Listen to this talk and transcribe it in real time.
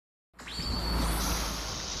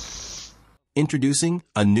Introducing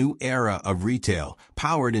a new era of retail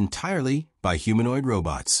powered entirely by humanoid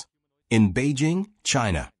robots. In Beijing,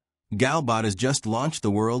 China, Galbot has just launched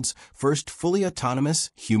the world's first fully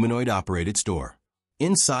autonomous humanoid-operated store.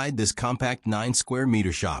 Inside this compact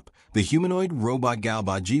 9-square-meter shop, the humanoid robot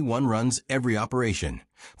Galbot G1 runs every operation,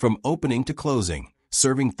 from opening to closing,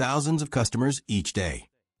 serving thousands of customers each day.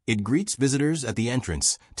 It greets visitors at the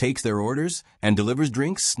entrance, takes their orders, and delivers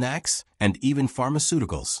drinks, snacks, and even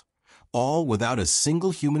pharmaceuticals, all without a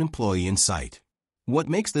single human employee in sight. What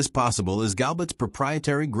makes this possible is Galbot's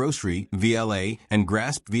proprietary grocery VLA and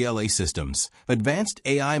Grasp VLA systems, advanced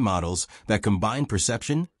AI models that combine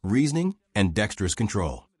perception, reasoning, and dexterous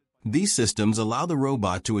control. These systems allow the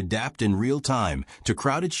robot to adapt in real time to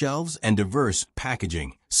crowded shelves and diverse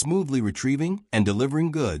packaging, smoothly retrieving and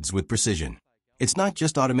delivering goods with precision. It's not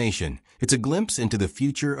just automation, it's a glimpse into the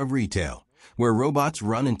future of retail, where robots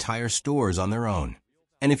run entire stores on their own.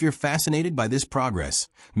 And if you're fascinated by this progress,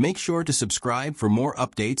 make sure to subscribe for more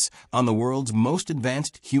updates on the world's most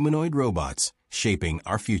advanced humanoid robots shaping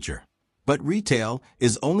our future. But retail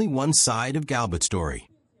is only one side of Galbot's story.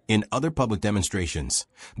 In other public demonstrations,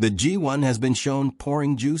 the G1 has been shown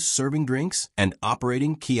pouring juice, serving drinks, and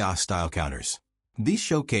operating kiosk-style counters. These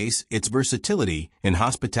showcase its versatility in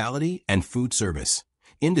hospitality and food service,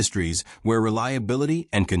 industries where reliability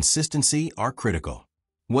and consistency are critical.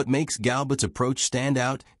 What makes Galbot's approach stand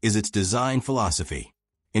out is its design philosophy.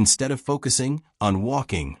 Instead of focusing on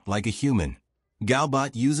walking like a human,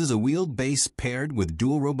 Galbot uses a wheeled base paired with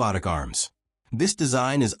dual robotic arms. This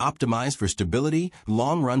design is optimized for stability,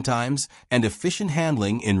 long run times, and efficient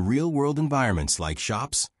handling in real-world environments like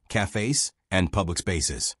shops, cafes, and public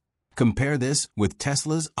spaces. Compare this with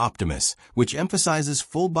Tesla's Optimus, which emphasizes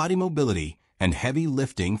full-body mobility and heavy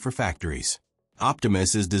lifting for factories.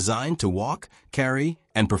 Optimus is designed to walk, carry,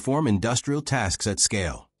 and perform industrial tasks at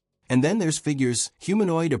scale. And then there's Figure's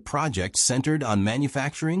Humanoid, a project centered on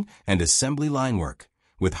manufacturing and assembly line work,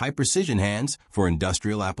 with high-precision hands for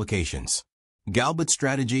industrial applications. Galbot's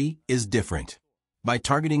strategy is different. By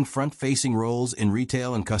targeting front-facing roles in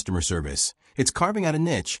retail and customer service, it's carving out a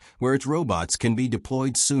niche where its robots can be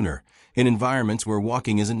deployed sooner in environments where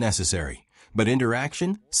walking isn't necessary, but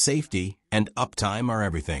interaction, safety, and uptime are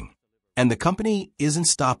everything. And the company isn't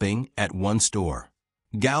stopping at one store.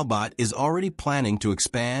 Galbot is already planning to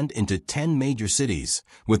expand into 10 major cities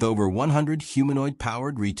with over 100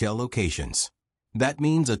 humanoid-powered retail locations. That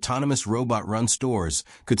means autonomous robot-run stores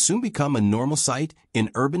could soon become a normal sight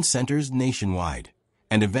in urban centers nationwide,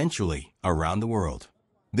 and eventually around the world.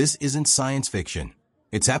 This isn't science fiction.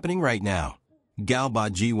 It's happening right now.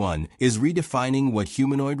 Galbot G1 is redefining what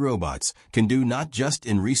humanoid robots can do not just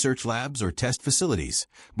in research labs or test facilities,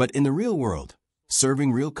 but in the real world,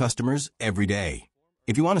 serving real customers every day.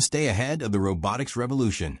 If you want to stay ahead of the robotics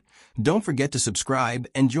revolution, don't forget to subscribe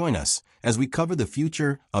and join us as we cover the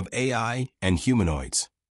future of AI and humanoids.